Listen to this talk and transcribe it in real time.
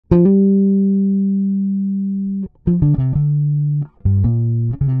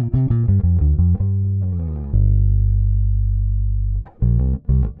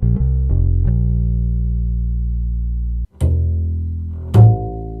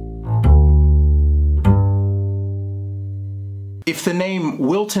If the name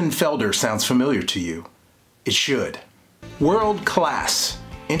Wilton Felder sounds familiar to you, it should. World class,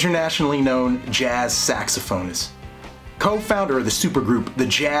 internationally known jazz saxophonist. Co-founder of the supergroup the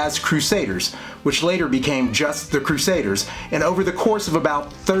Jazz Crusaders, which later became just the Crusaders, and over the course of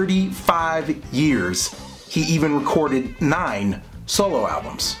about 35 years, he even recorded 9 solo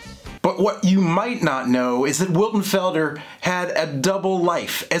albums. But what you might not know is that Wilton Felder had a double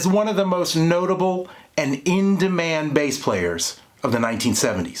life as one of the most notable and in-demand bass players of the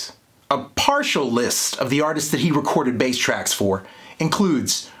 1970s. A partial list of the artists that he recorded bass tracks for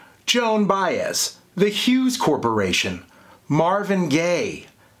includes Joan Baez, the Hughes Corporation, Marvin Gaye,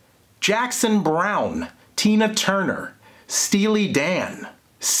 Jackson Browne, Tina Turner, Steely Dan,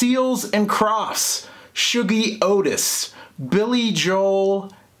 Seals and Crofts, Shuggie Otis, Billy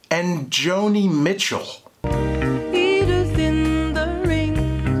Joel, and Joni Mitchell.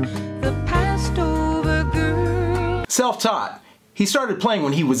 Self-taught, he started playing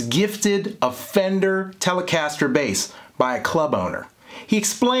when he was gifted a Fender Telecaster bass by a club owner. He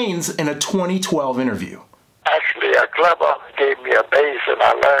explains in a 2012 interview. Actually, a club owner gave me a bass and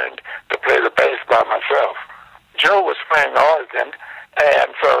I learned to play the bass by myself. Joe was playing organ, and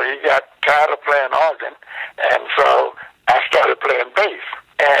so he got tired of playing organ, and so I started playing bass.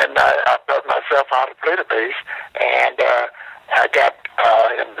 And I taught myself how to play the bass, and I got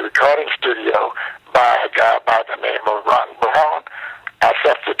in the recording studio by a guy by the name of Ron Brown. I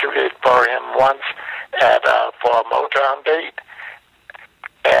substituted for him once for a Motown date,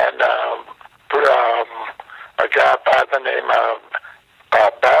 and a guy by the name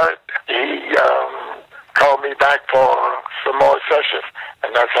of Byrd, he called me back for some more sessions,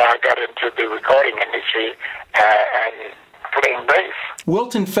 and that's how I got into the recording industry and playing bass.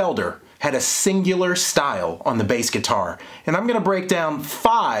 Wilton Felder had a singular style on the bass guitar, and I'm going to break down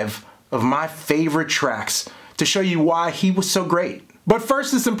 5 of my favorite tracks to show you why he was so great. But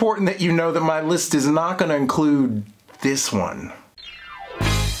first, it's important that you know that my list is not going to include this one.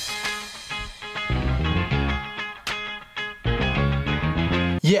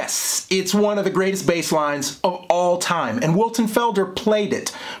 Yes, it's one of the greatest bass lines of all time, and Wilton Felder played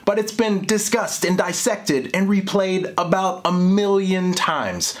it, but it's been discussed and dissected and replayed about 1 million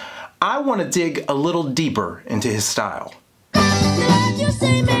times. I want to dig a little deeper into his style.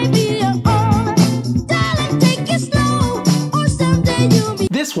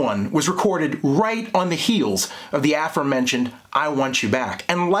 This one was recorded right on the heels of the aforementioned I Want You Back,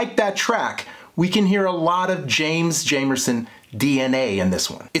 and like that track, we can hear a lot of James Jamerson DNA in this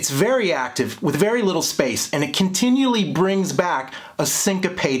one. It's very active with very little space, and it continually brings back a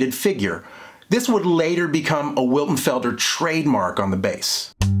syncopated figure. This would later become a Wilton Felder trademark on the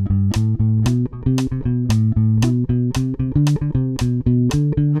bass.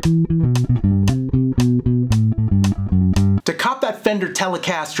 To cop that Fender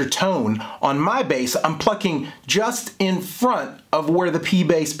Telecaster tone on my bass, I'm plucking just in front of where the P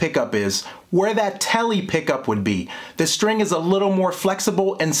bass pickup is, where that Tele pickup would be. The string is a little more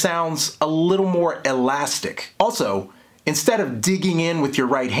flexible and sounds a little more elastic. Also, instead of digging in with your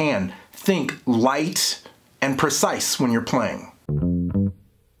right hand, think light and precise when you're playing.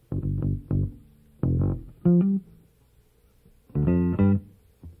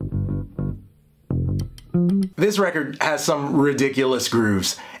 This record has some ridiculous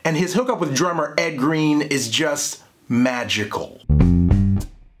grooves, and his hookup with drummer Ed Green is just magical.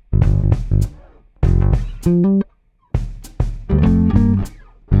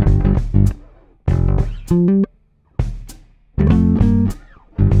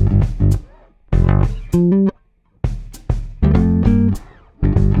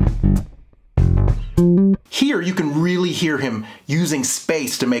 Here you can really hear him using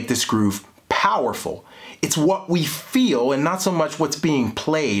space to make this groove powerful. It's what we feel and not so much what's being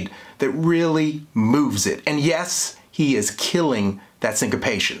played that really moves it. And yes, he is killing that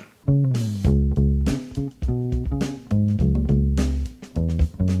syncopation.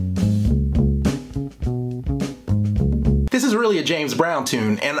 This is really a James Brown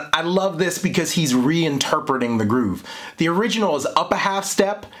tune, and I love this because he's reinterpreting the groove. The original is up a half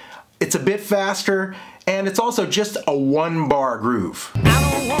step, it's a bit faster, and it's also just a 1-bar groove.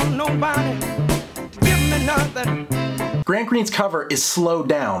 I don't want nobody. Grant Green's cover is slowed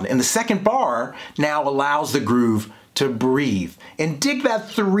down, and the second bar now allows the groove to breathe. And dig that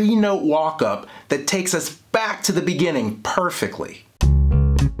 3-note walk-up that takes us back to the beginning perfectly.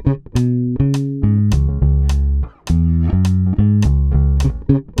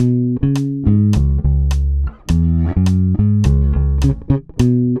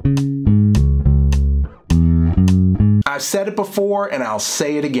 I've said it before and I'll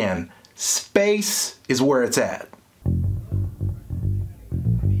say it again. Space is where it's at.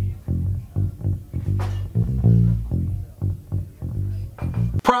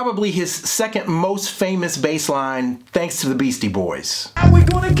 Probably his second most famous bass line, thanks to the Beastie Boys. How we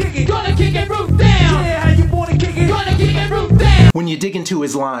gonna kick it? Gonna kick it roof down! Yeah, how you wanna kick it? Gonna kick it roof down! When you dig into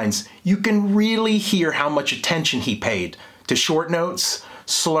his lines, you can really hear how much attention he paid to short notes,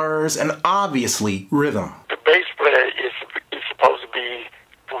 slurs, and obviously rhythm. The bass player is supposed to be,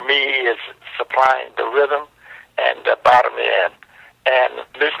 for me, is supplying the rhythm and the bottom end, and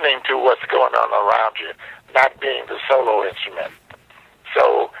listening to what's going on around you, not being the solo instrument.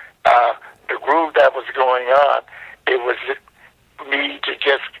 So the groove that was going on, it was me to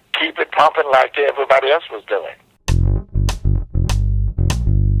just keep it pumping like everybody else was doing.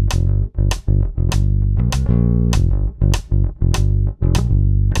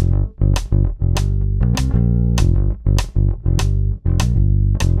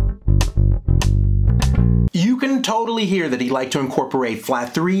 You can totally hear that he liked to incorporate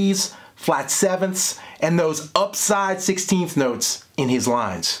flat threes, flat sevenths, and those upside 16th notes in his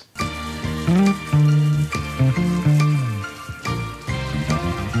lines.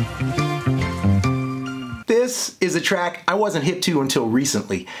 This is a track I wasn't hip to until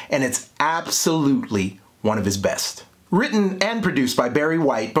recently, and it's absolutely one of his best. Written and produced by Barry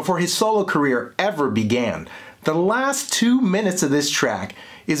White before his solo career ever began, the last 2 minutes of this track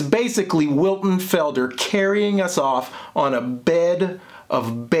is basically Wilton Felder carrying us off on a bed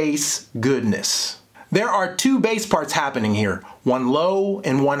of bass goodness. There are 2 bass parts happening here, one low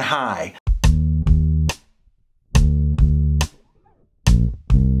and one high.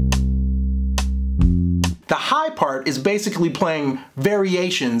 The high part is basically playing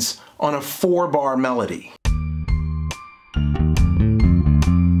variations on a 4-bar melody.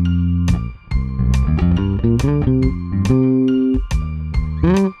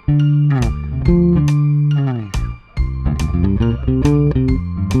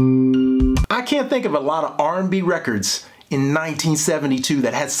 I can't think of a lot of R&B records in 1972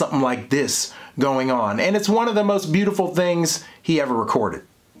 that had something like this going on, and it's one of the most beautiful things he ever recorded.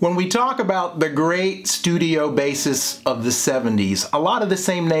 When we talk about the great studio bassists of the 70s, a lot of the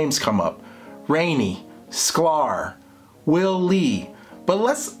same names come up. Rainey, Sklar, Will Lee, but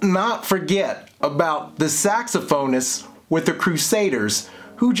let's not forget about the saxophonists with the Crusaders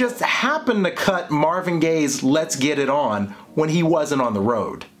who just happened to cut Marvin Gaye's Let's Get It On when he wasn't on the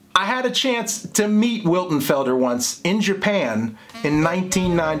road. I had a chance to meet Wilton Felder once in Japan in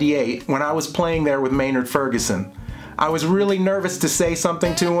 1998 when I was playing there with Maynard Ferguson. I was really nervous to say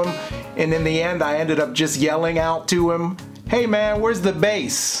something to him, and in the end I ended up just yelling out to him, "Hey man, where's the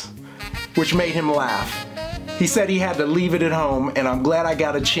bass?" which made him laugh. He said he had to leave it at home, and I'm glad I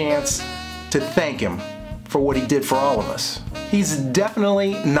got a chance to thank him for what he did for all of us. He's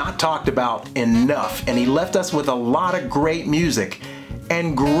definitely not talked about enough, and he left us with a lot of great music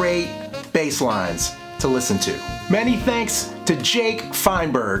and great bass lines to listen to. Many thanks to Jake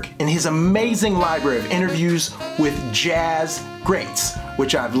Feinberg and his amazing library of interviews with jazz greats,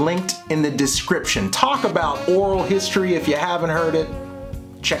 which I've linked in the description. Talk about oral history if you haven't heard it.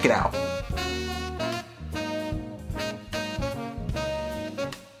 Check it out.